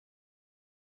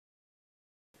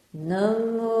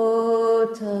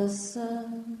Namo tassa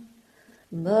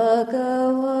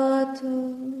bhagavato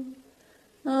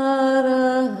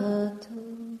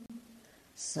arahato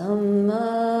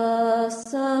samma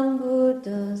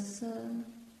sambuddhassa.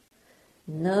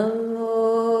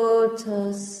 Namo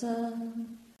tassa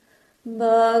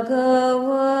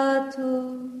bhagavato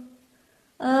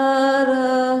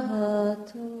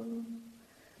arahato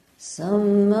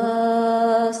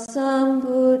samma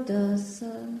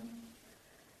sambuddhassa.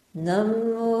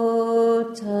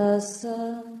 Namo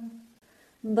tassa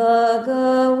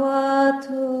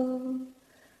bhagavato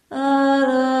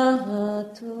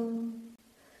arahato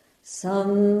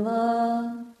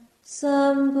samma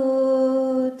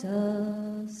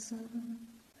sambuddhassa.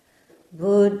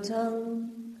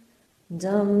 Buddhang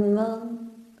dhammang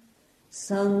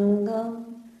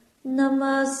sangham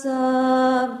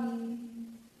namasami.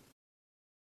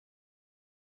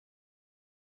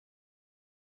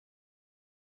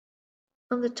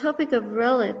 On the topic of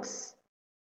relics,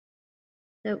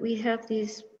 that we have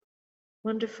these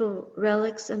wonderful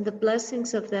relics and the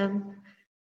blessings of them,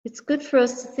 it's good for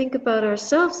us to think about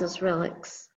ourselves as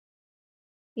relics,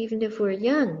 even if we're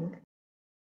young,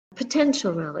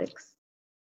 potential relics.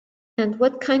 And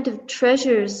what kind of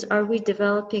treasures are we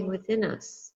developing within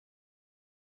us?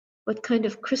 What kind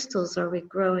of crystals are we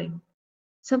growing?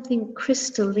 Something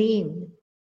crystalline,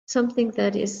 something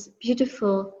that is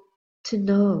beautiful to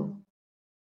know.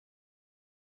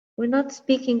 We're not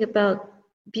speaking about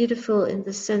beautiful in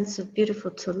the sense of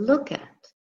beautiful to look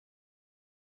at.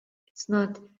 It's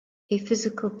not a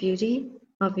physical beauty,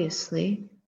 obviously,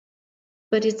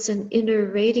 but it's an inner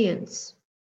radiance.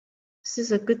 This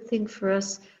is a good thing for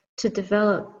us to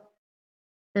develop,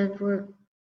 and we're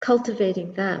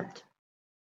cultivating that.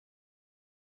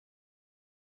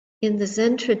 In the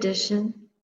Zen tradition,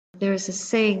 there is a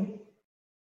saying,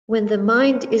 when the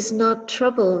mind is not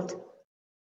troubled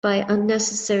by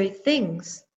unnecessary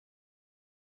things,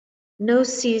 no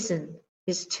season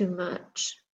is too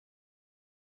much.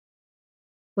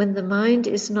 When the mind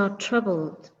is not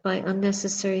troubled by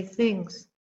unnecessary things,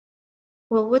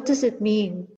 well, what does it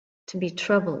mean to be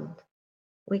troubled?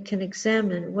 We can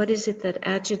examine what is it that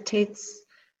agitates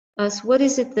us, what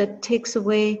is it that takes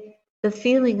away the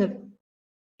feeling of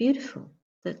beautiful,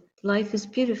 that life is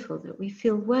beautiful, that we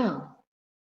feel well,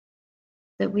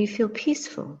 that we feel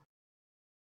peaceful,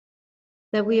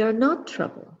 that we are not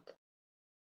troubled.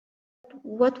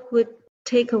 What would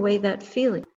take away that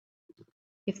feeling?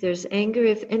 If there's anger,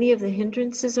 if any of the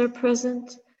hindrances are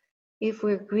present, if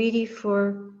we're greedy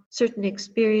for certain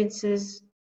experiences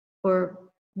or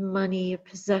money or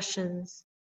possessions,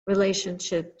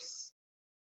 relationships,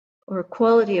 or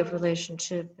quality of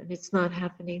relationship, and it's not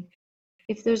happening.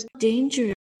 If there's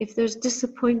danger, if there's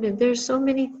disappointment, there's so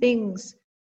many things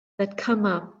that come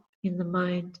up in the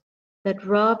mind that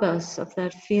rob us of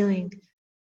that feeling,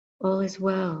 all is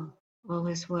well, all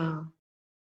is well.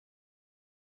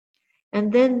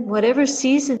 And then whatever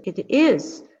season it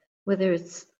is, whether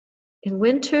it's in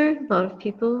winter, a lot of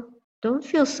people don't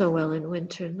feel so well in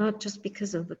winter, not just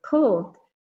because of the cold,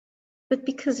 but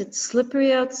because it's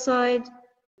slippery outside,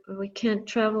 or we can't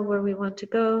travel where we want to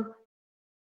go.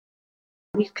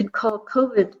 We could call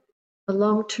COVID a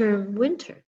long-term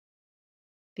winter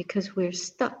because we're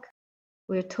stuck.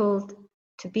 We're told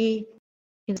to be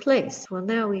in place. Well,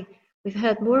 now we've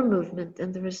had more movement,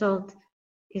 and the result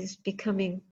is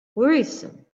becoming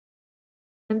worrisome.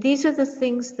 And these are the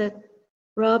things that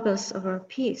rob us of our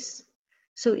peace.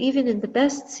 So even in the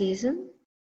best season,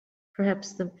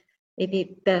 perhaps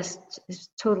maybe best is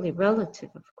totally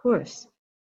relative, of course.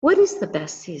 What is the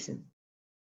best season?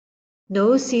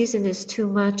 No season is too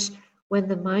much when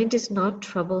the mind is not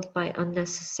troubled by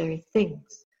unnecessary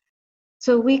things.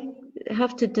 So we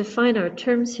have to define our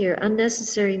terms here.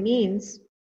 Unnecessary means,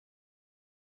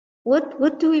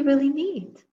 what do we really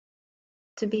need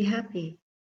to be happy?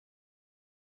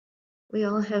 We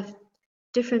all have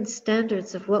different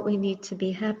standards of what we need to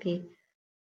be happy.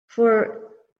 For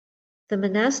the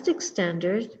monastic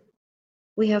standard,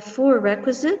 we have 4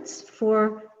 requisites,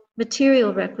 4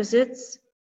 material requisites.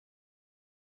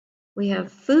 We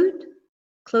have food,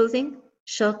 clothing,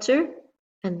 shelter,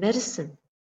 and medicine.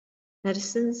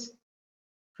 Medicines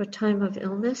for time of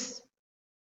illness.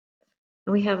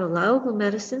 And we have allowable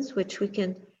medicines which we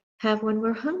can have when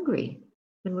we're hungry,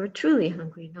 when we're truly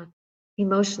hungry, not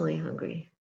emotionally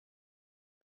hungry.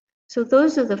 So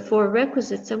those are the 4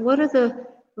 requisites. And what are the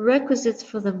requisites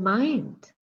for the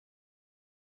mind?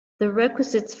 The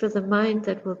requisites for the mind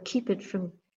that will keep it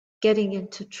from getting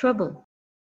into trouble.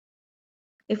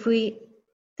 If we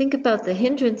think about the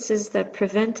hindrances that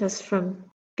prevent us from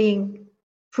being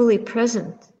fully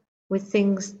present with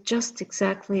things just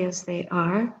exactly as they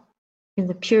are, in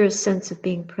the purest sense of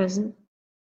being present,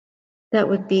 that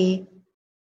would be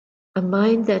a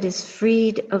mind that is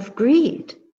freed of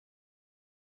greed,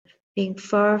 being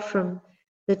far from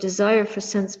the desire for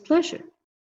sense pleasure.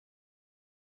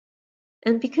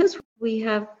 And because we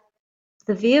have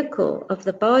the vehicle of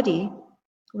the body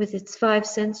with its 5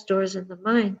 sense doors in the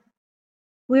mind,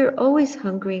 we're always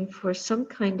hungering for some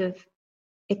kind of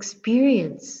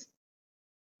experience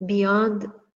beyond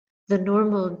the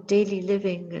normal daily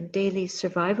living and daily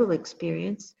survival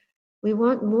experience. We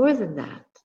want more than that.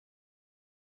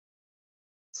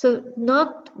 So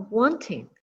not wanting,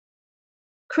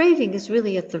 craving is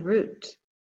really at the root,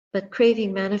 but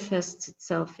craving manifests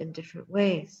itself in different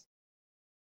ways.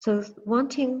 So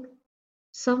wanting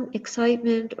some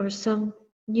excitement or some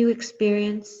new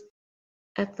experience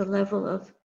at the level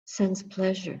of sense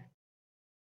pleasure.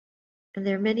 And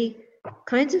there are many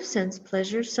kinds of sense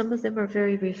pleasure. Some of them are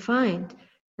very refined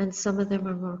and some of them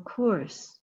are more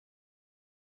coarse.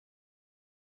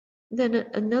 Then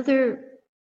another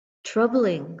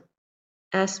troubling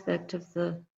aspect of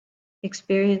the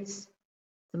experience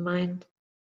the mind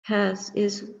has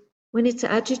is when it's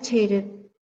agitated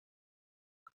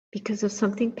because of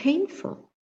something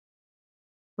painful,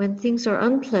 when things are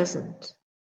unpleasant,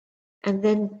 and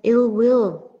then ill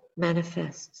will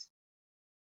manifests.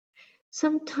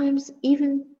 Sometimes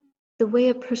even the way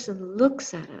a person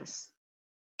looks at us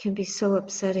can be so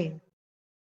upsetting.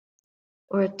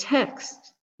 Or a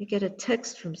text, you get a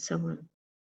text from someone.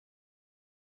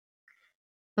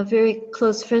 A very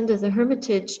close friend of the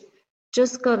Hermitage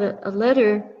just got a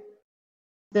letter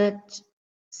that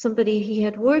somebody he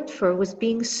had worked for was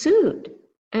being sued,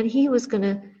 and he was going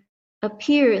to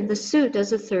appear in the suit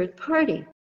as a third party.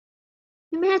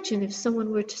 Imagine if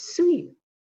someone were to sue you.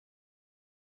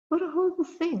 What a horrible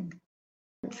thing.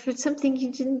 For something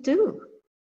you didn't do.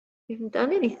 You haven't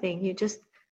done anything.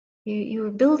 You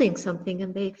were building something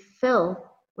and they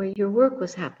fell where your work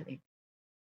was happening.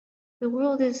 The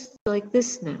world is like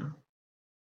this now.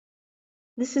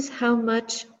 This is how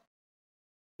much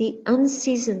the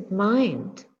unseasoned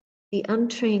mind, the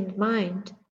untrained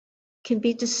mind, can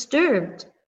be disturbed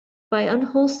by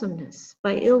unwholesomeness,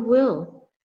 by ill will,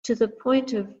 to the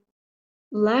point of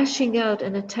lashing out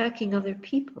and attacking other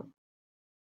people.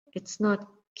 It's not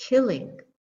killing,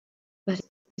 but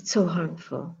it's so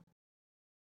harmful.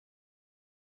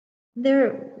 There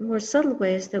are more subtle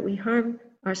ways that we harm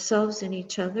ourselves and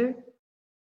each other,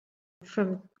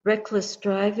 from reckless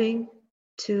driving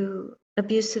to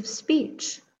abusive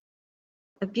speech,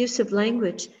 abusive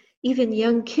language, even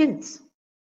young kids.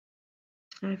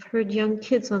 I've heard young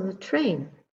kids on the train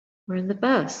or in the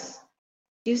bus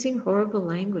using horrible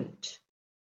language.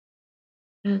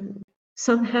 And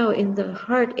somehow in the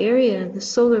heart area and the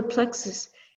solar plexus,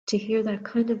 to hear that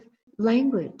kind of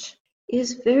language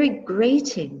is very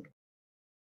grating.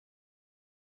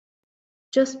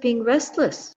 Just being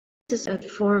restless is a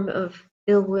form of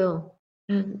ill will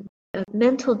and a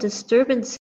mental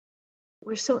disturbance.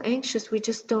 We're so anxious, we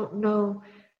just don't know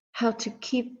how to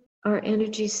keep our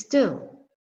energy still.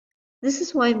 This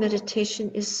is why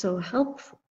meditation is so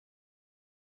helpful.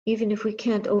 Even if we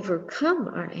can't overcome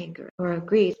our anger or our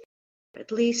greed,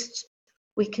 at least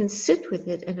we can sit with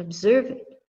it and observe it.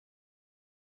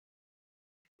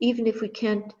 Even if we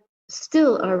can't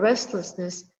still our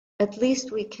restlessness, at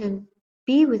least we can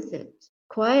be with it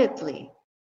quietly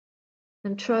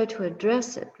and try to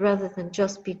address it rather than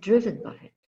just be driven by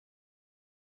it.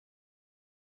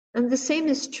 And the same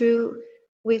is true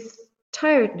with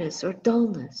tiredness or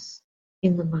dullness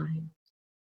in the mind.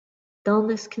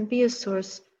 Dullness can be a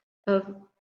source of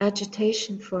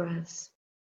agitation for us,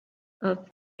 of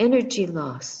energy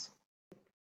loss.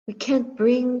 We can't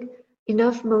bring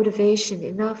enough motivation,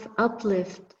 enough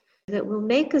uplift that will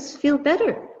make us feel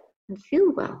better and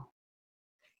feel well.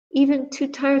 Even too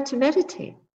tired to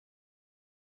meditate.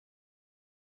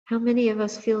 How many of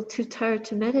us feel too tired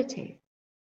to meditate?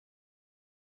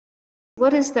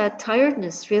 What is that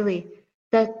tiredness really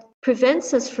that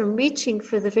prevents us from reaching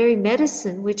for the very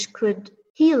medicine which could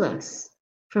heal us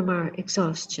from our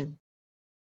exhaustion?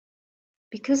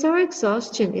 Because our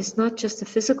exhaustion is not just a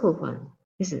physical one,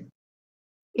 is it?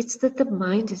 It's that the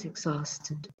mind is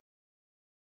exhausted.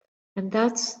 And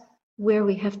that's where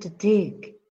we have to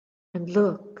dig and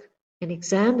look and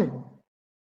examine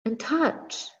and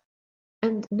touch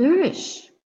and nourish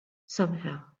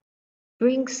somehow.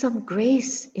 Bring some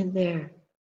grace in there,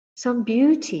 some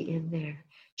beauty in there,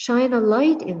 shine a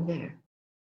light in there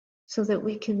so that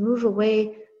we can move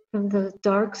away from the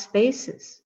dark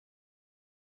spaces.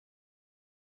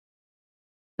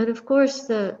 And of course,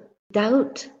 the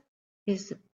doubt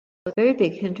is a very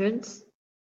big hindrance,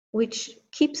 which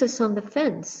keeps us on the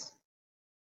fence,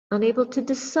 unable to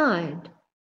decide,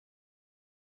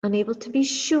 unable to be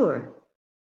sure,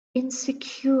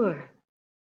 insecure,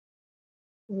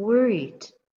 worried.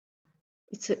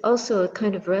 It's also a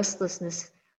kind of restlessness.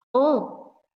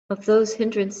 All of those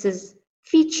hindrances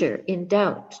feature in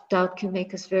doubt. Doubt can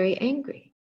make us very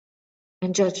angry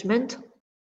and judgmental.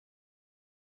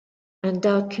 And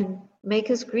doubt can make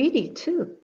us greedy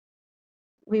too.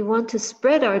 We want to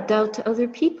spread our doubt to other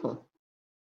people.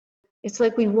 It's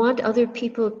like we want other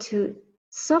people to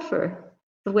suffer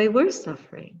the way we're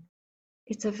suffering.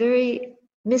 It's a very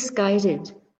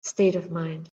misguided state of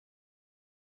mind.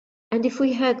 And if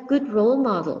we had good role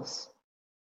models,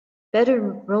 better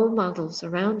role models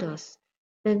around us,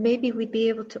 then maybe we'd be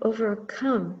able to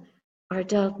overcome our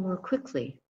doubt more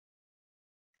quickly.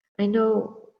 I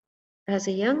know as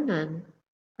a young nun,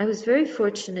 I was very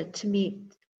fortunate to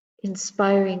meet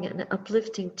inspiring and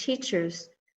uplifting teachers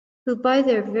who, by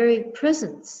their very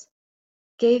presence,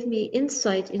 gave me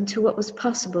insight into what was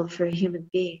possible for a human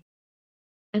being.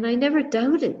 And I never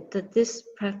doubted that this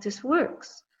practice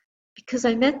works because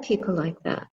I met people like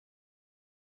that.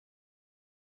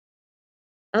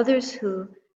 Others who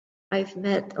I've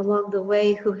met along the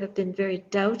way who have been very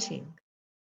doubting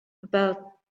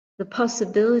about the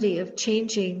possibility of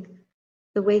changing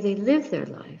the way they live their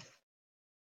life,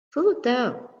 full of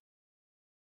doubt.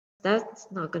 That's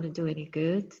not going to do any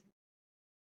good.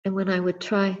 And when I would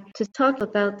try to talk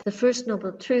about the First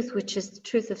Noble Truth, which is the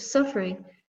truth of suffering,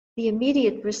 the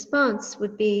immediate response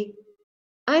would be,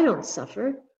 I don't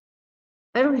suffer.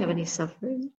 I don't have any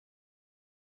suffering.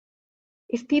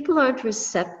 If people aren't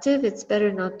receptive, it's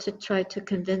better not to try to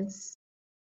convince.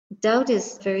 Doubt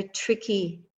is very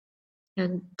tricky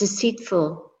and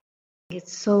deceitful.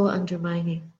 It's so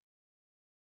undermining.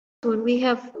 When we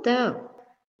have doubt,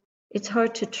 it's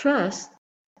hard to trust,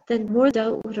 then more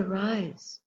doubt would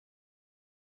arise.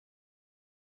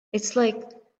 It's like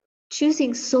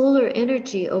choosing solar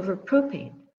energy over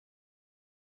propane,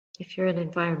 if you're an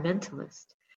environmentalist.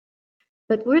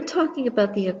 But we're talking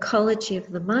about the ecology of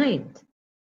the mind.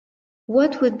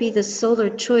 What would be the solar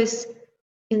choice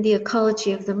in the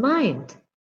ecology of the mind?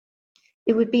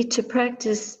 It would be to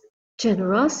practice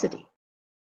generosity.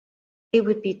 It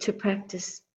would be to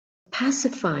practice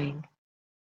pacifying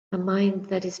a mind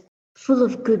that is full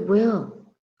of goodwill,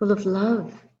 full of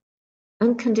love,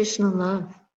 unconditional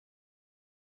love.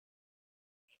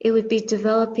 It would be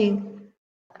developing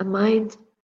a mind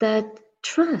that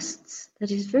trusts,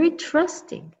 that is very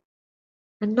trusting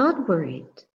and not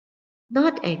worried,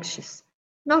 not anxious,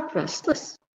 not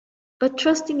restless, but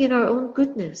trusting in our own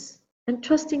goodness and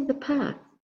trusting the path,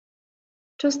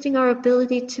 trusting our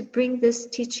ability to bring this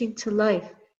teaching to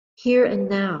life here and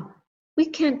now. We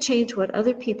can't change what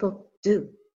other people do,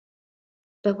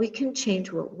 but we can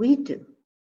change what we do.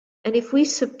 And if we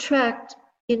subtract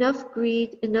enough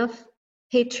greed, enough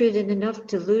hatred, and enough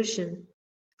delusion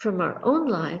from our own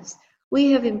lives,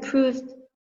 we have improved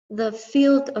the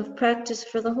field of practice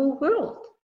for the whole world.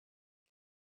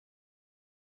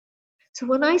 So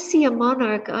when I see a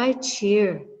monarch, I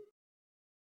cheer.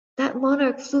 That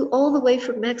monarch flew all the way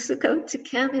from Mexico to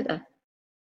Canada.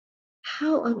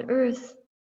 How on earth?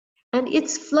 And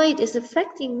its flight is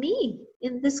affecting me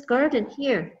in this garden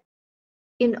here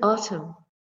in autumn.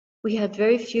 We had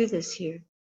very few this year.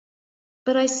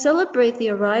 But I celebrate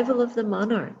the arrival of the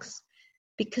monarchs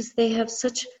because they have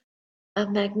such a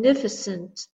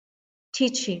magnificent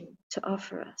teaching to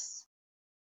offer us.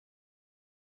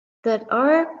 That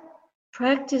our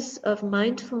practice of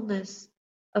mindfulness,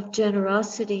 of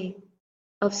generosity,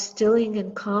 of stilling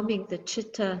and calming the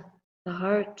chitta, the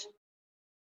heart,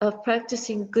 of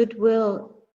practicing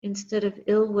goodwill instead of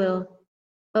ill will,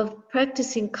 of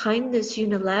practicing kindness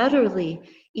unilaterally,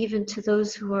 even to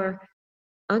those who are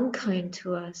unkind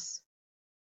to us,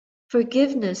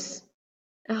 forgiveness,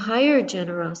 a higher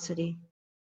generosity,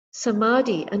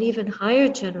 samadhi, an even higher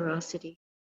generosity,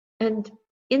 and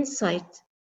insight,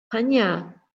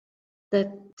 panya,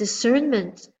 the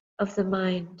discernment of the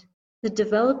mind, the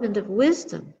development of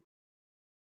wisdom.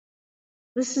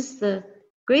 This is the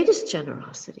greatest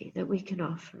generosity that we can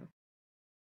offer.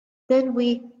 Then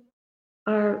we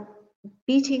are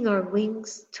beating our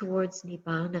wings towards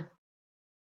nibbana,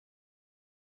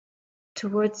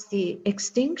 towards the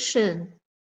extinction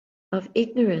of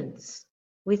ignorance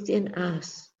within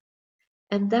us.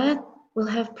 And that will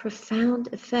have profound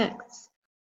effects.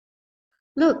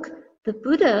 Look, the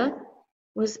Buddha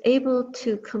was able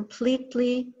to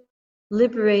completely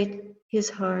liberate his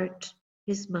heart,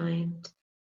 his mind,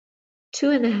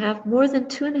 more than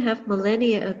 2.5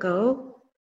 millennia ago.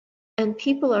 And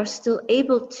people are still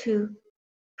able to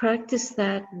practice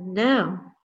that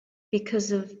now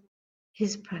because of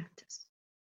his practice.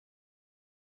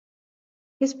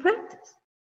 His practice.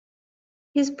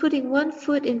 He's putting one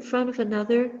foot in front of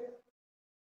another,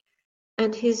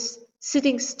 and he's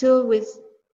sitting still with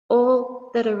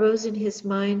all that arose in his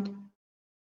mind,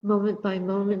 moment by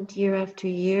moment, year after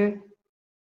year,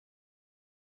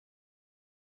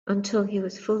 until he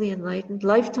was fully enlightened,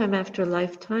 lifetime after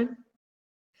lifetime,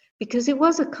 because it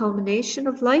was a culmination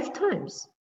of lifetimes.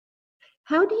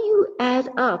 How do you add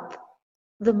up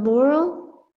the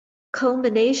moral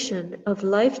culmination of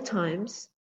lifetimes?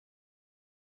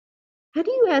 How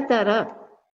do you add that up?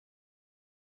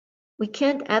 We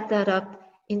can't add that up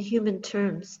in human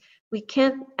terms. We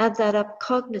can't add that up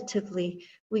cognitively.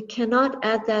 We cannot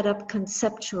add that up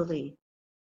conceptually.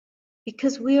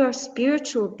 Because we are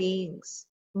spiritual beings,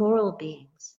 moral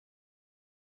beings.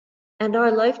 And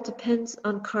our life depends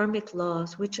on karmic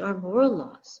laws, which are moral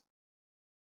laws.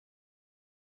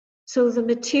 So the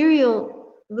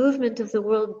material movement of the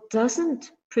world doesn't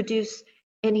produce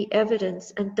any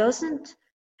evidence and doesn't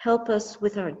help us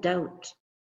with our doubt.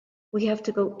 We have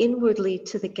to go inwardly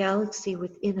to the galaxy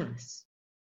within us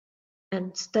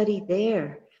and study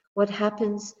there what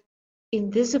happens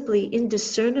invisibly,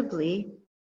 indiscernibly,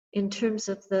 in terms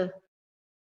of the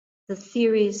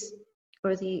theories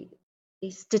or the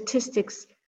statistics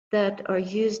that are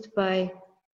used by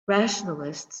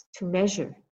rationalists to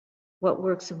measure what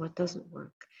works and what doesn't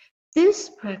work. This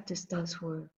practice does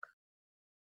work.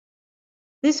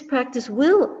 This practice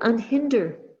will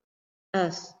unhinder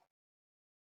us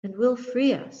and will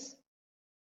free us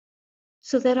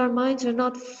so that our minds are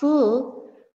not full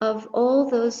of all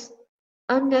those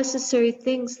unnecessary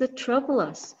things that trouble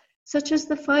us, such as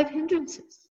the 5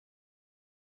 hindrances.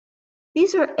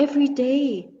 These are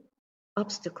everyday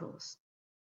obstacles.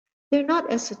 They're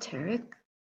not esoteric.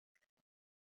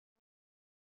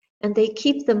 And they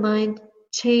keep the mind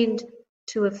chained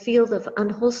to a field of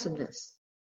unwholesomeness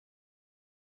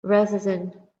rather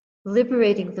than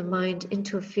liberating the mind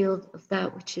into a field of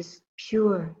that which is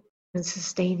pure and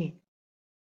sustaining.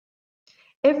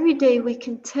 Every day we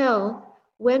can tell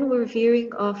when we're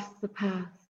veering off the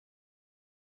path.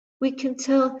 We can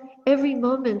tell every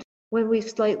moment when we've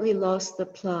slightly lost the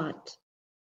plot.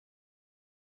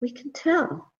 We can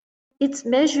tell. It's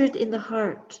measured in the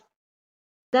heart.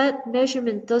 That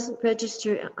measurement doesn't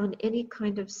register on any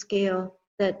kind of scale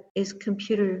that is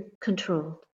computer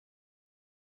controlled.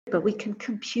 But we can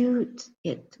compute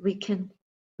it. We can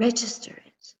register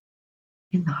it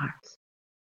in the heart.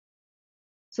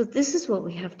 So this is what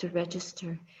we have to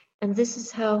register. And this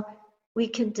is how we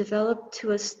can develop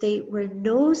to a state where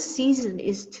no season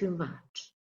is too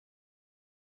much.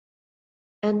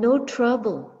 And no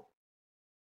trouble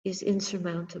is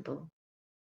insurmountable.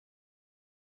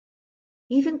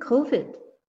 Even COVID.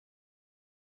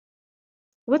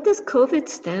 What does COVID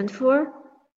stand for?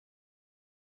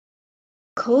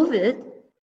 COVID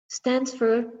stands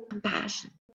for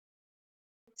compassion.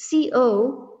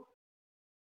 CO,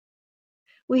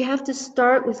 we have to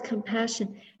start with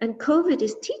compassion. And COVID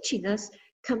is teaching us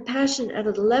compassion at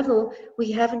a level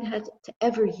we haven't had to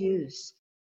ever use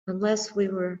unless we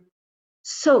were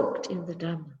soaked in the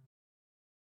Dhamma.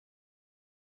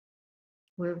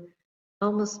 We're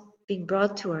almost being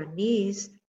brought to our knees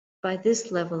by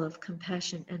this level of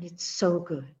compassion, and it's so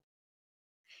good.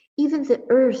 Even the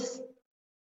earth,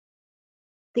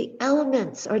 the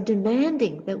elements are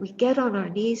demanding that we get on our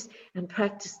knees and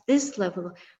practice this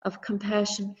level of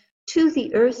compassion to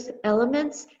the earth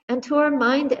elements and to our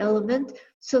mind element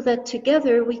so that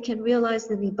together we can realize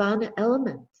the Nibbana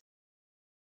element.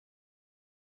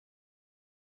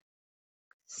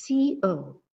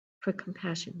 CO for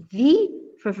compassion, V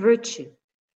for virtue.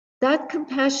 That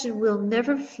compassion will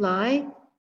never fly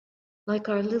like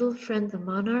our little friend the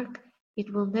monarch.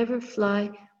 It will never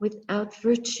fly without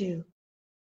virtue.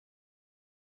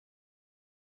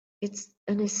 It's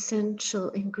an essential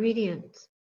ingredient.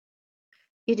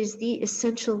 It is the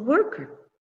essential worker.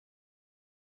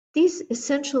 These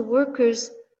essential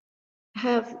workers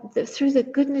have, through the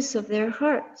goodness of their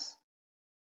hearts,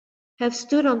 have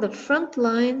stood on the front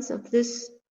lines of this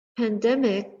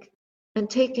pandemic and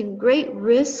taken great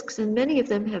risks, and many of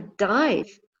them have died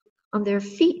on their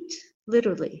feet,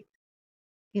 literally,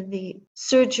 in the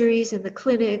surgeries, in the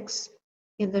clinics,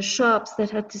 in the shops that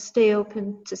had to stay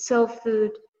open to sell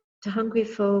food to hungry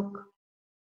folk,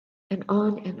 and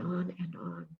on and on and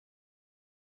on.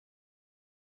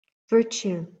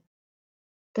 Virtue,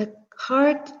 the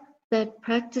heart that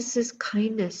practices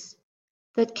kindness,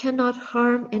 that cannot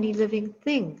harm any living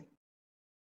thing,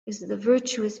 is the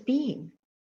virtuous being.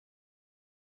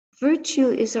 Virtue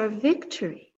is our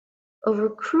victory over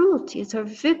cruelty. It's our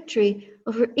victory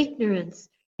over ignorance.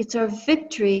 It's our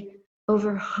victory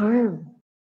over harm.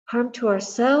 Harm to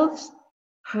ourselves,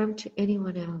 harm to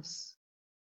anyone else.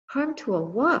 Harm to a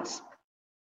wasp.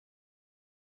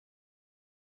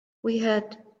 We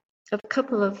had a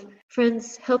couple of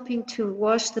friends helping to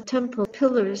wash the temple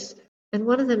pillars, and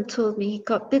one of them told me he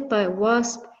got bit by a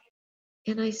wasp,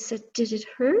 and I said, "Did it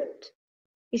hurt?"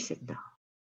 He said, "No."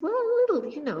 Well, a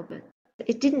little, but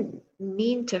it didn't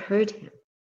mean to hurt him.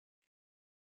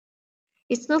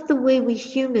 It's not the way we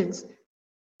humans,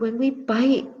 when we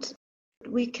bite,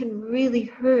 we can really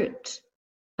hurt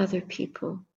other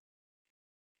people.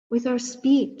 With our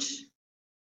speech,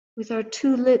 with our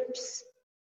two lips,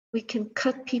 we can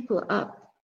cut people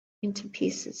up into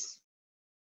pieces.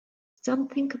 It's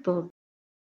unthinkable.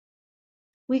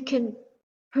 We can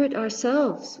hurt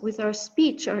ourselves with our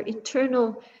speech, our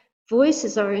internal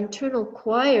voices, our internal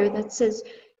choir that says,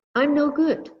 "I'm no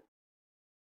good.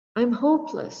 I'm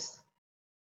hopeless."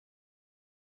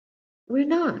 We're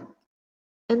not.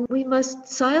 And we must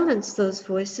silence those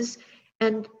voices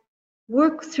and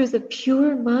work through the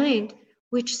pure mind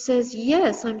which says,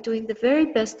 yes, I'm doing the very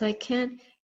best I can,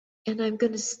 and I'm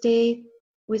going to stay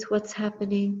with what's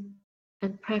happening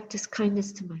and practice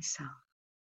kindness to myself.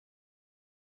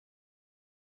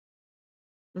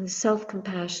 And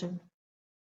self-compassion,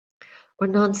 or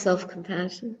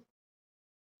non-self-compassion,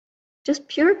 just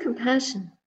pure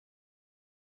compassion.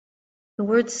 The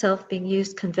word self being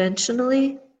used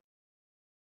conventionally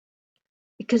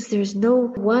because there's no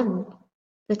one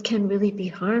that can really be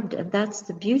harmed, and that's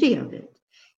the beauty of it.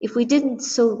 If we didn't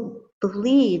so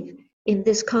believe in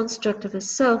this construct of a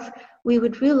self, we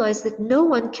would realize that no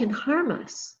one can harm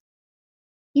us.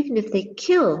 Even if they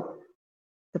kill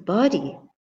the body,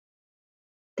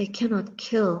 they cannot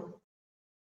kill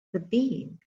the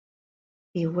being,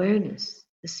 the awareness,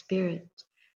 the spirit,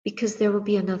 because there will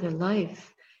be another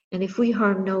life. And if we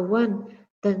harm no one,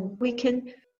 then we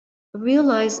can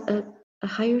realize a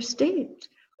higher state,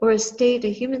 or a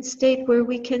human state where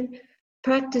we can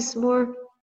practice more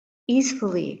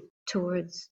easily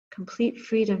towards complete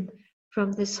freedom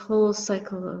from this whole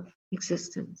cycle of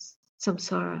existence,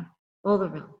 samsara, all the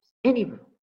realms, any realm.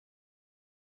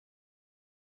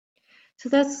 So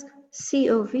that's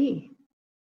COV.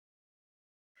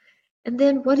 And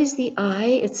then what is the I?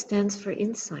 It stands for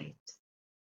insight.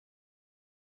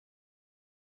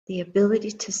 The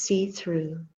ability to see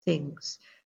through things,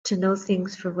 to know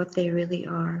things for what they really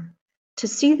are, to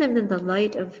see them in the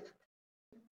light of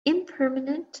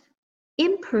impermanent,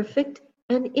 imperfect,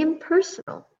 and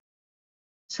impersonal.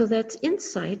 So that's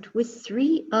insight with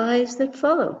 3 eyes that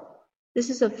follow. This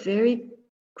is a very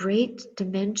great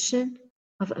dimension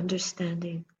of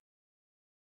understanding.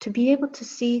 To be able to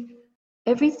see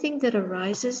everything that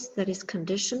arises that is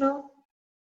conditional,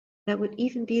 that would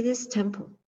even be this temple.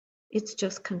 It's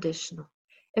just conditional.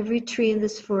 Every tree in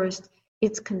this forest,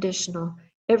 it's conditional.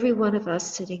 Every one of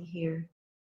us sitting here,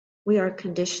 we are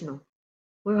conditional.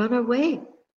 We're on our way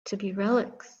to be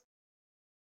relics.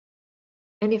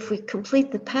 And if we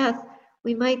complete the path,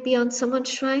 we might be on someone's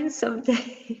shrine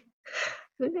someday.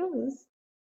 Who knows?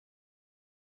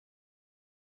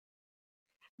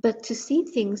 But to see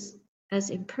things as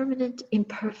impermanent,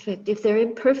 imperfect, if they're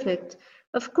imperfect,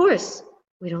 of course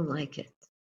we don't like it.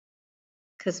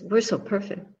 Because we're so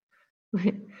perfect.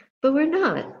 But we're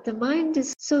not. The mind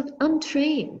is so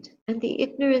untrained, and the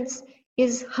ignorance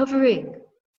is hovering.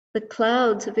 The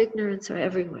clouds of ignorance are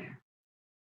everywhere.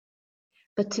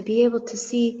 But to be able to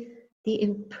see the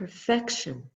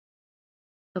imperfection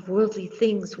of worldly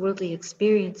things, worldly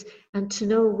experience, and to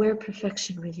know where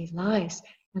perfection really lies,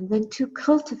 and then to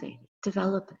cultivate it,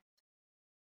 develop it.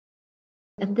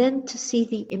 And then to see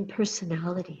the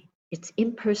impersonality. It's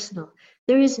impersonal.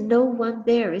 There is no one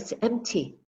there. It's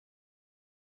empty.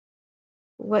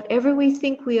 Whatever we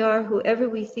think we are, whoever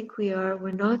we think we are,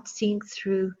 we're not seeing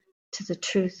through to the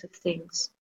truth of things.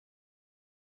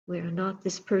 We are not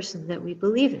this person that we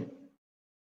believe in.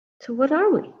 So what are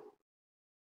we?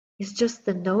 It's just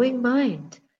the knowing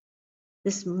mind,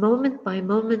 this moment by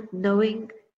moment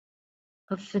knowing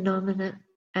of phenomena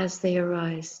as they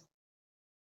arise.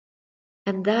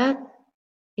 And that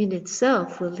in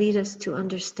itself will lead us to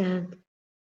understand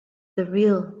the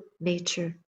real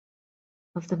nature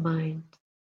of the mind.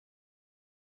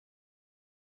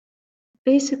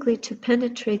 Basically, to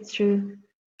penetrate through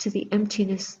to the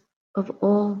emptiness of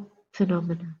all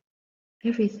phenomena,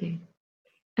 everything.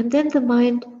 And then the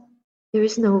mind, there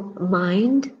is no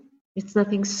mind, it's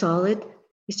nothing solid,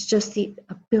 it's just the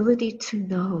ability to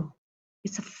know.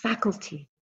 It's a faculty.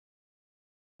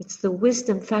 It's the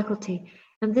wisdom faculty.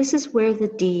 And this is where the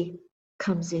D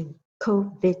comes in,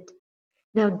 COVID.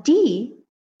 Now, D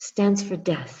stands for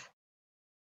death.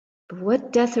 But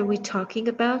what death are we talking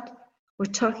about? We're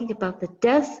talking about the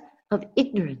death of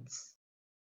ignorance,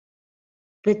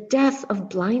 the death of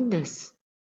blindness,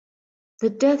 the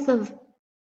death of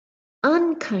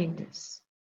unkindness.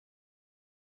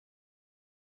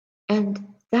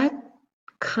 And that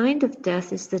kind of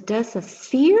death is the death of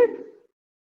fear,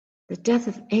 the death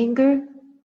of anger,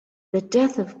 the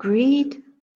death of greed,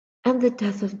 and the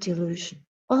death of delusion.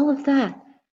 All of that,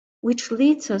 which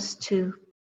leads us to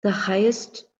the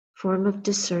highest form of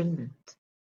discernment.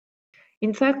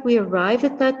 In fact, we arrive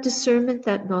at that discernment,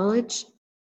 that knowledge,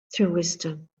 through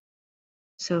wisdom.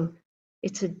 So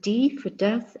it's a D for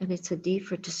death and it's a D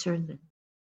for discernment.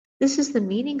 This is the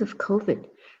meaning of COVID.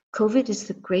 COVID is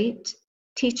the great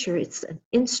teacher. It's an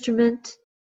instrument.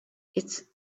 It's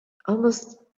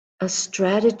almost a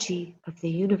strategy of the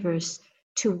universe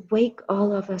to wake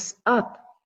all of us up.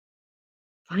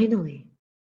 Finally,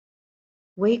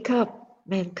 wake up,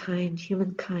 mankind,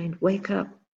 humankind, wake up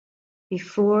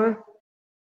before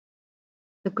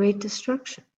the great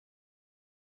destruction.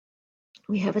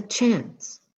 We have a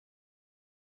chance.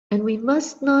 And we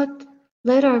must not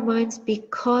let our minds be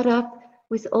caught up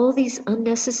with all these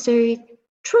unnecessary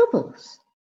troubles.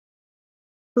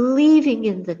 Believing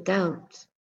in the doubt,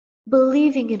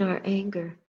 believing in our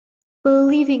anger,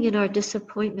 believing in our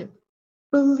disappointment,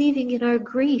 believing in our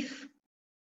grief.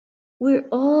 We're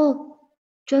all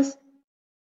just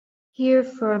here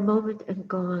for a moment and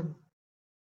gone.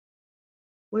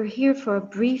 We're here for a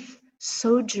brief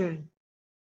sojourn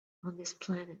on this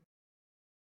planet.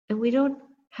 And we don't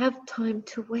have time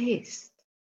to waste.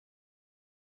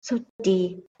 So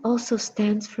D also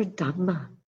stands for Dhamma.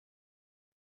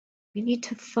 We need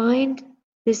to find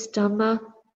this Dhamma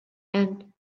and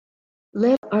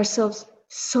let ourselves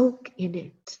soak in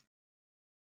it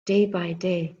day by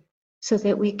day so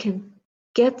that we can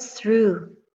get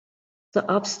through the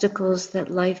obstacles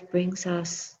that life brings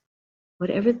us,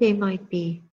 whatever they might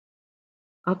be.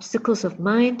 Obstacles of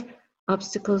mind,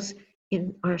 obstacles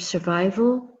in our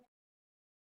survival,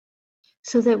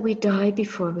 so that we die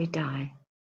before we die.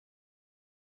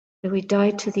 That we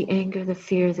die to the anger, the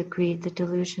fear, the greed, the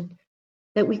delusion.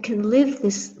 That we can live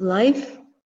this life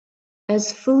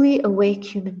as fully awake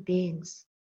human beings.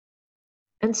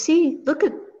 And see, look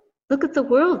at the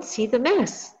world, see the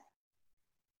mess.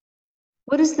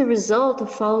 What is the result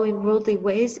of following worldly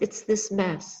ways? It's this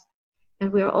mess.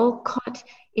 And we're all caught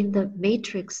in the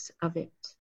matrix of it.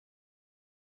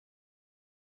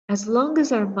 As long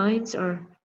as our minds are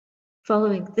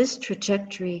following this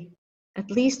trajectory, at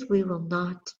least we will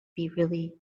not be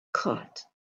really caught.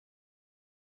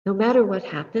 No matter what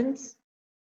happens,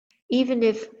 even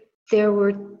if there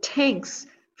were tanks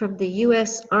from the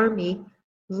US Army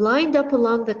lined up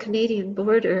along the Canadian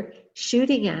border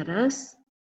shooting at us,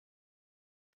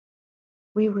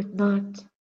 we would not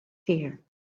fear.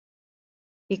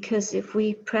 Because if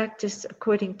we practice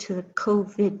according to the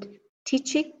COVID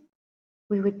teaching,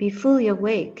 we would be fully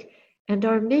awake and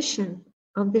our mission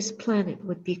on this planet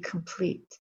would be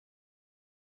complete.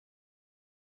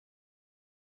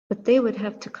 But they would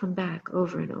have to come back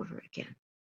over and over again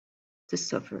to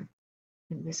suffer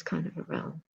in this kind of a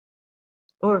realm.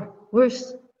 Or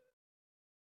worse.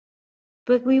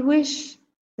 But we wish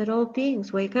that all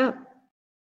beings wake up.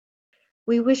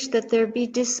 We wish that there be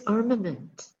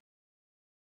disarmament,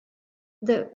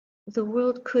 that the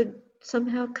world could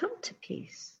somehow come to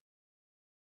peace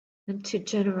and to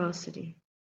generosity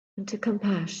and to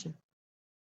compassion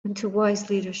and to wise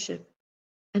leadership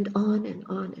and on and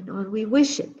on and on. We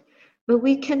wish it, but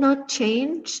we cannot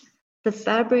change the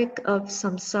fabric of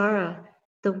samsara.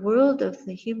 The world of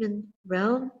the human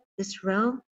realm, this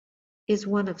realm, is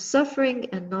one of suffering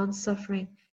and non-suffering,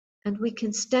 and we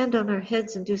can stand on our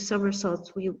heads and do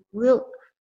somersaults. We will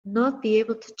not be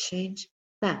able to change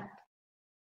that.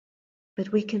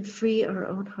 But we can free our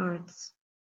own hearts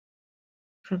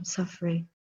from suffering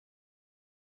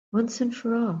once and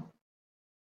for all.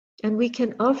 And we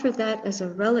can offer that as a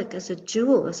relic, as a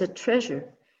jewel, as a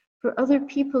treasure for other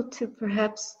people to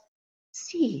perhaps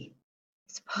see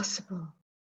it's possible.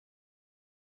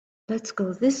 Let's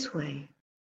go this way.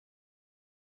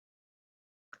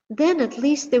 Then at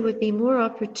least there would be more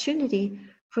opportunity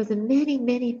for the many,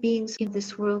 many beings in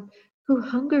this world who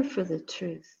hunger for the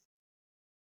truth,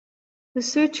 who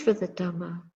search for the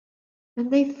Dhamma,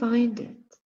 and they find it.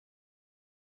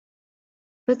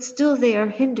 But still they are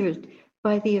hindered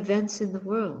by the events in the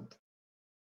world.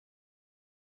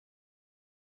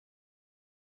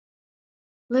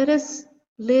 Let us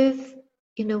live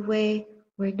in a way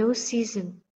where no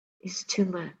season is too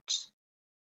much.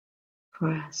 for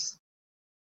us.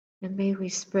 And may we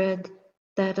spread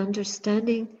that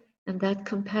understanding and that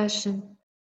compassion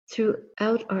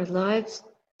throughout our lives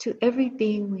to every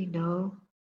being we know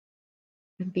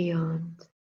and beyond.